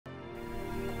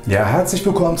Ja, herzlich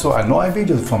willkommen zu einem neuen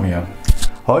Video von mir.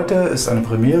 Heute ist eine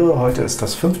Premiere, heute ist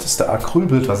das 5.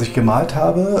 Acrylbild, was ich gemalt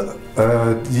habe.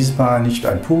 Diesmal nicht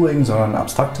ein Pouring, sondern ein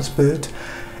abstraktes Bild.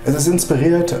 Es ist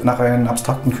inspiriert nach einem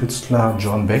abstrakten Künstler,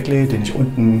 John Beckley, den ich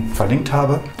unten verlinkt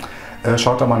habe.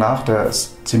 Schaut da mal nach, der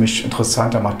ist ziemlich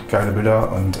interessant, der macht geile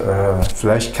Bilder und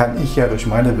vielleicht kann ich ja durch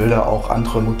meine Bilder auch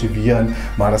andere motivieren,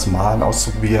 mal das Malen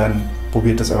auszuprobieren.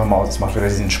 Probiert das einfach mal aus, es macht wieder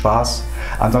diesen Spaß.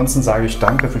 Ansonsten sage ich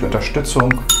danke für die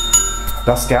Unterstützung.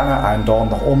 Lasst gerne einen Daumen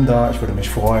nach oben da, ich würde mich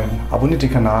freuen. Abonniert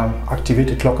den Kanal, aktiviert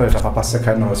die Glocke, da verpasst ihr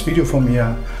kein neues Video von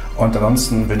mir. Und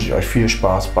ansonsten wünsche ich euch viel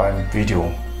Spaß beim Video.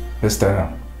 Bis dann,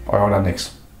 euer oder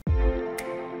nix.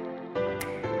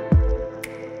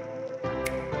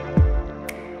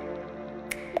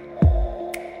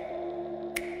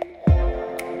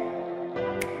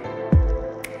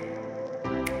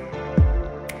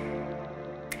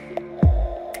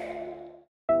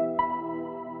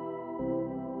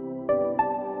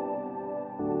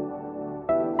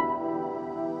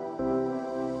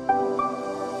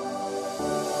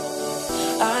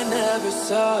 I never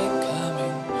saw it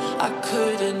coming, I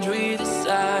couldn't read the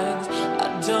signs. I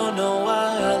don't know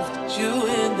why I let you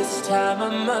in this time, I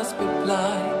must be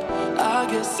blind. I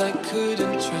guess I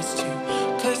couldn't trust you,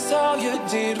 cause all you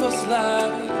did was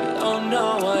lie. Oh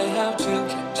no, I have to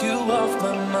get you off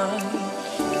my mind.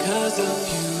 Cause of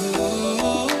you,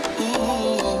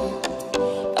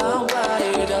 I'm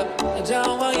wired up, I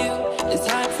don't want you, it's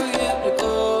time for you to go.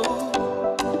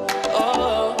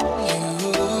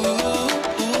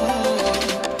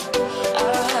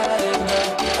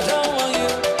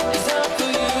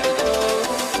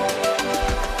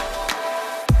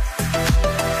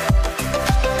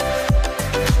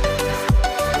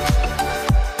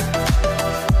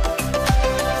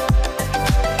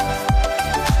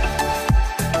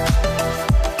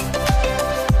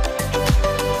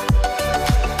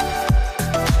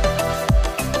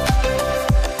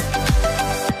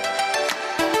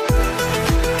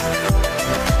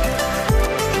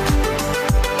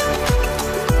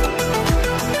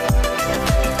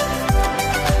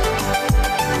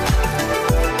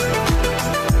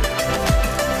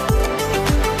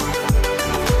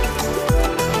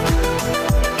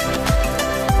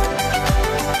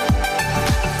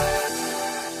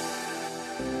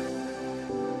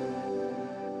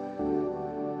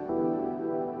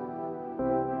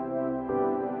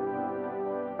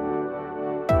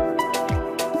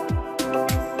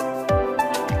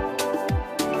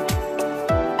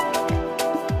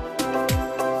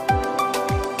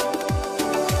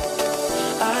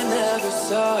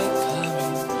 Saw it coming,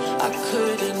 I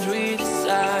couldn't read the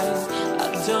signs.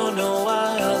 I don't know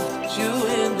why I let you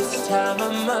in this time, I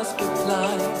must be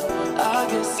blind. I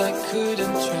guess I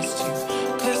couldn't trust you,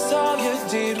 cause all you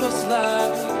did was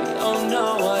lie. Oh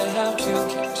no, I have to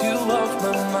get you off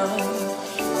my mind.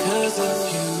 Cause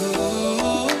of you,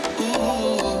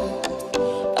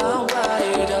 I'm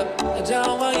wired up, I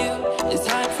don't want you, it's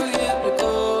time for you to go.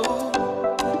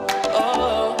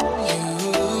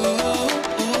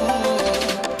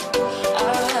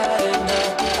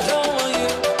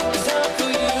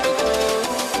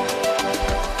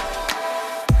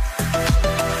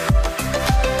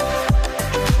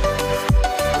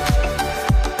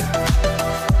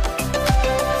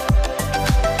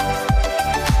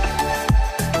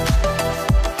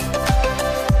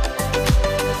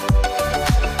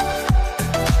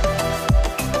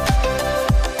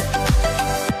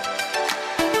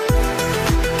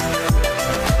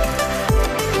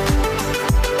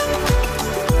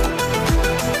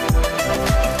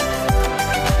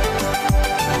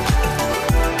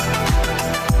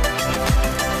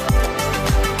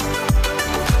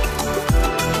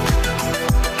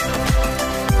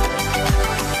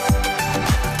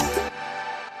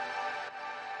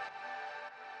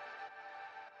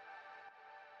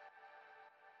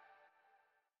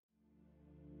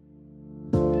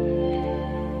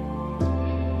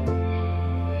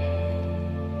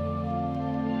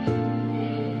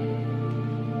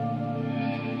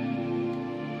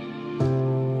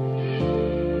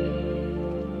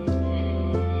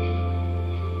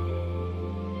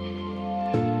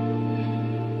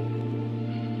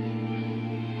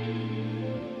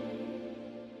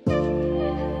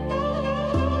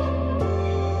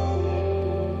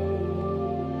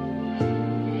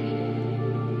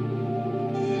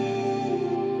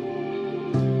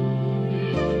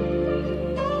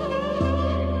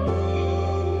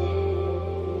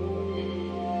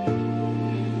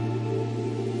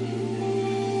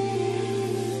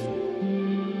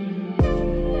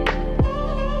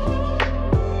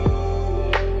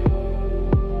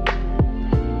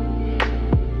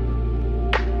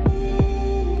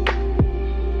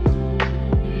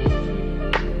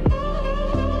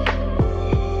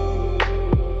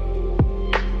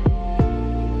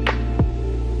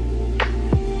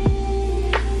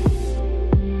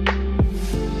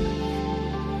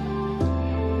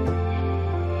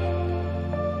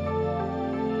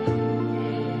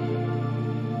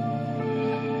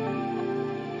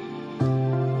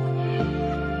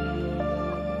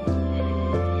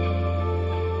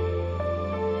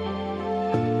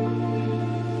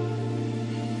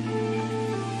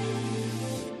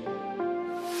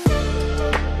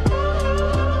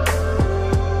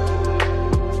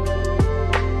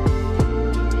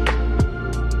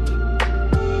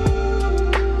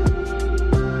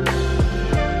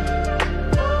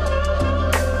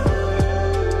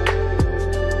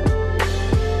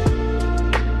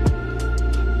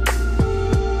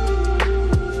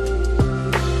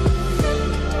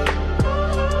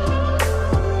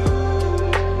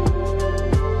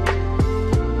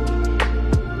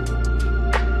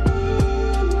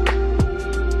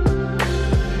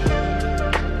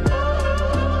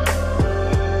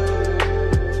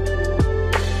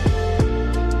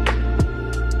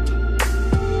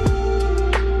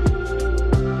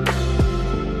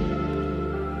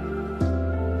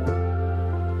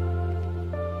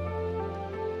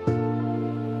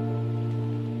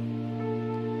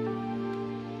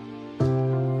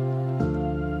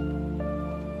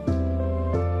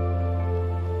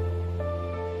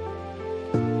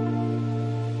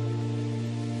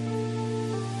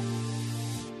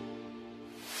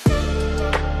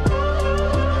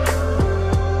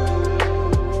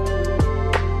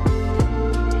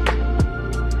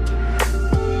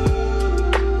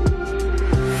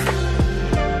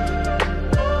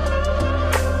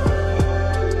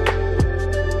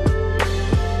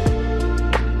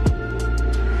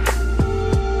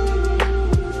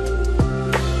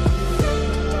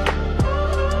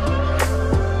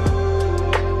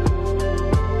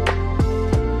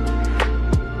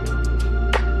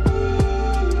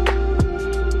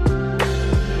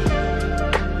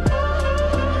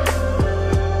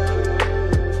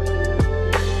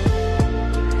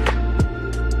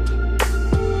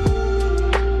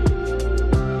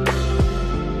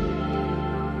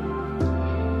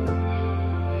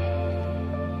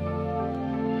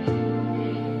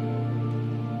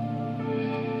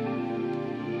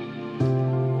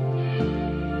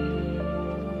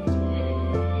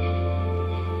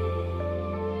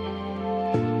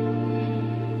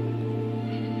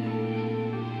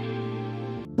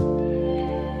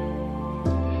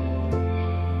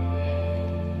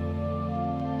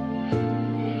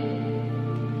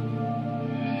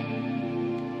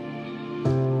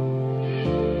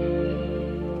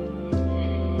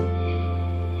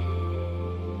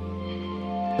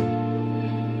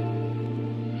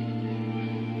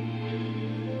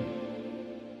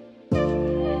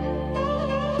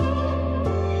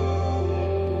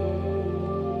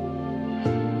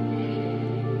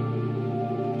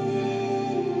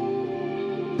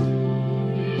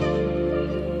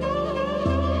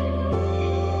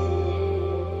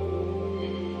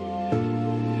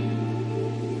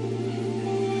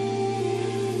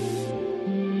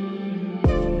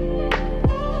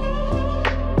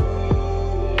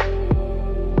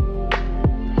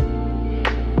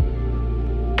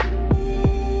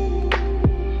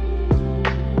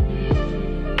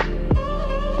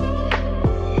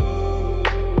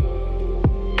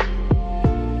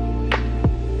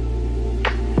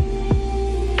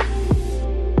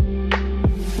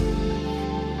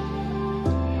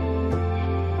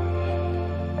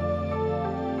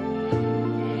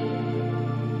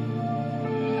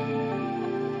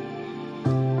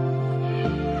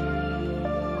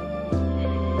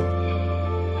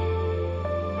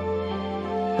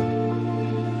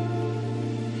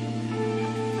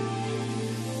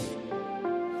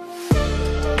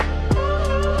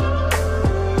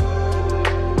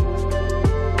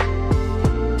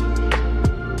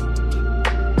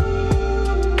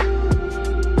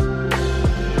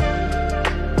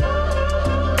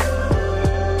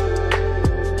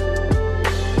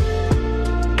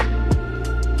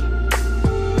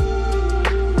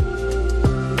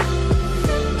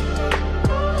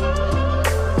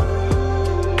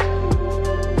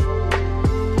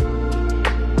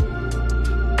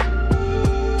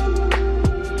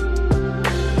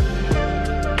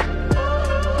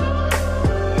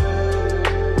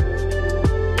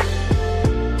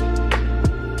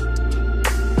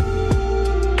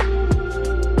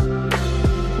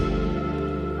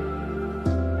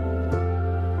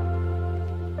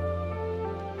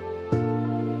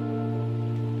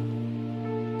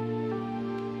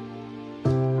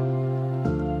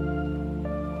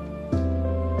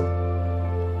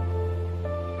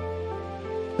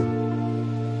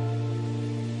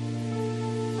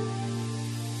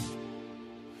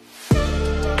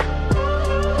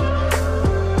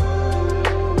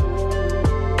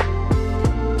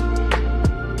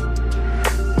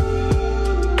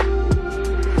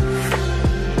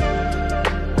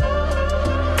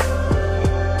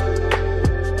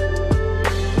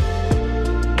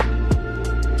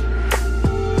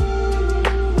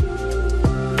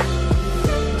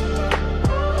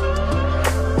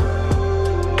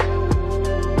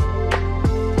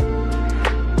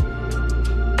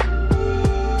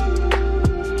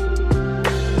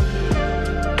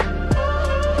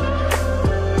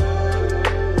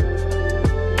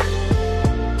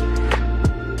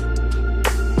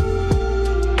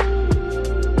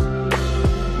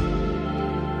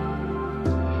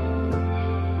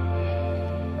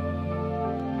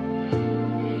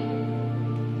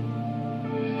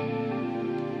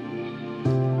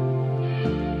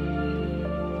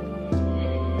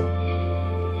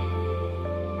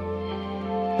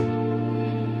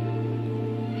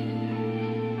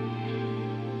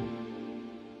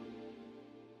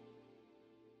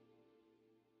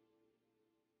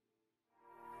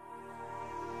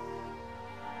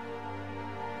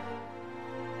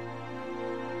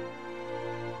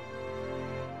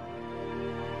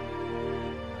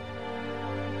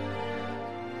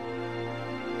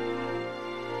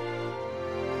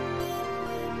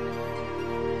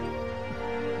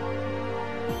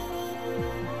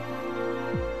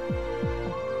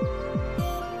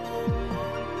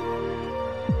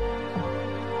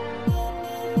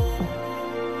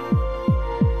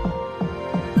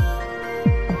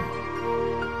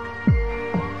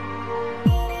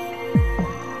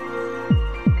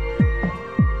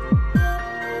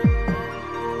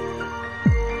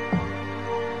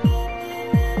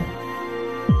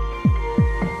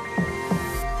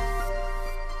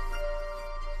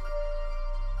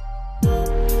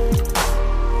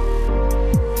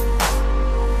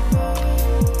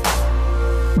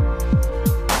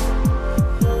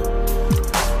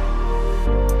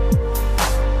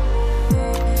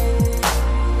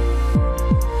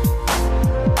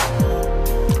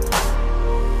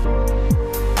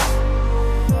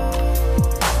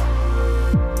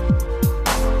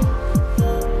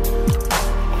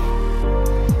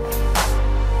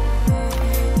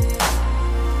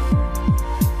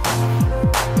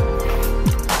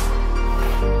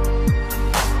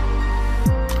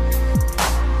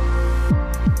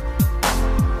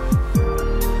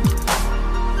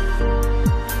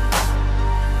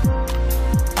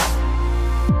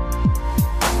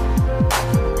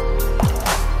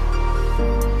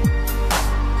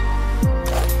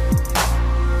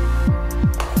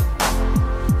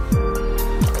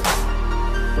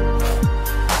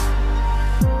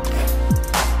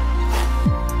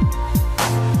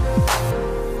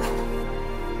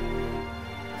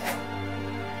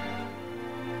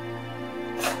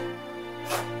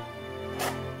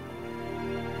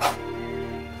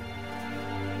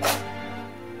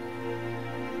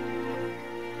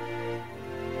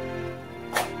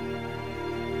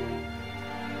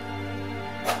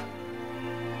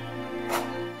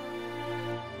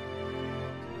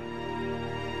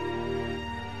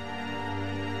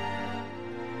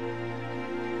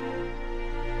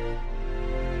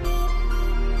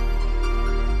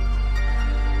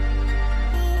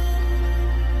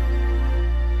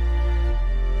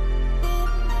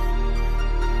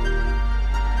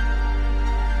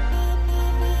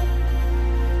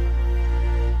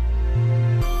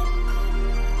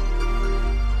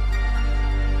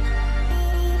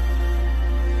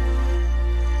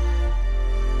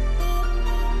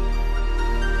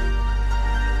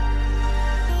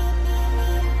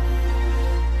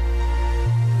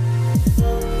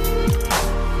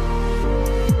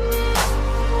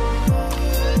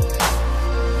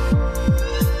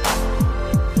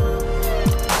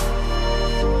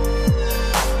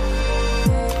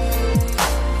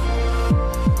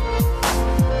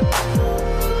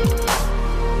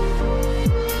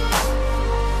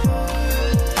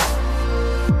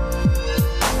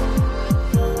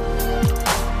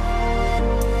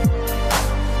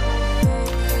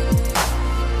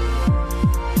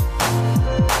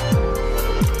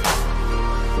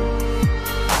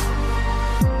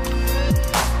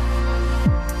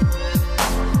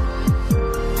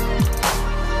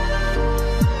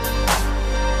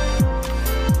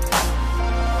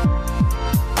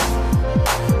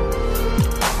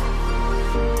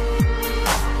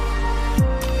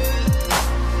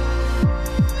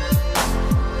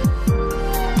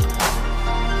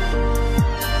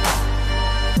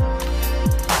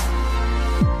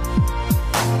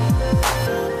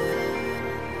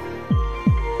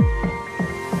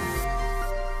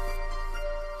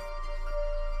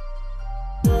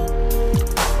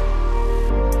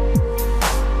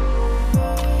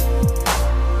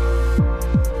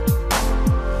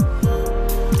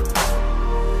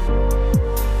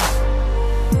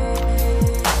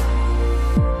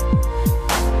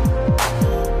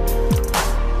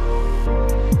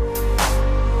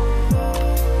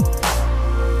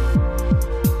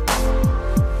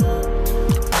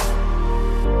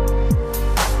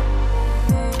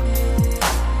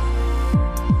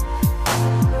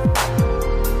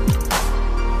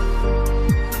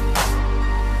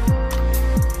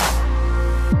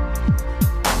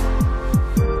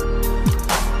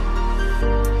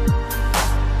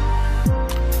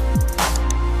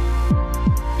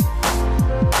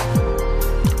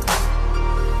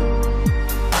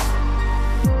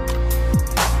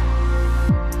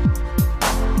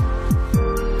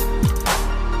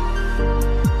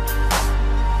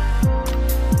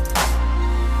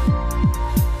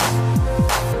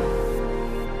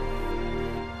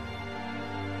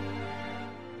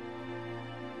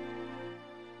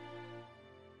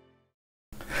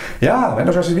 Ja, wenn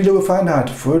euch das Video gefallen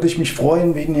hat, würde ich mich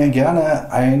freuen, wenn ihr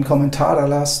gerne einen Kommentar da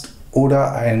lasst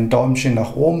oder ein Däumchen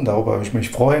nach oben, darüber würde ich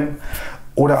mich freuen.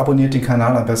 Oder abonniert den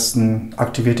Kanal am besten,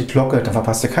 aktiviert die Glocke, dann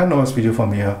verpasst ihr kein neues Video von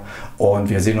mir.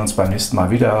 Und wir sehen uns beim nächsten Mal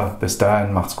wieder. Bis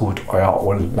dahin, macht's gut,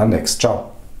 euer Landex.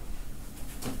 Ciao.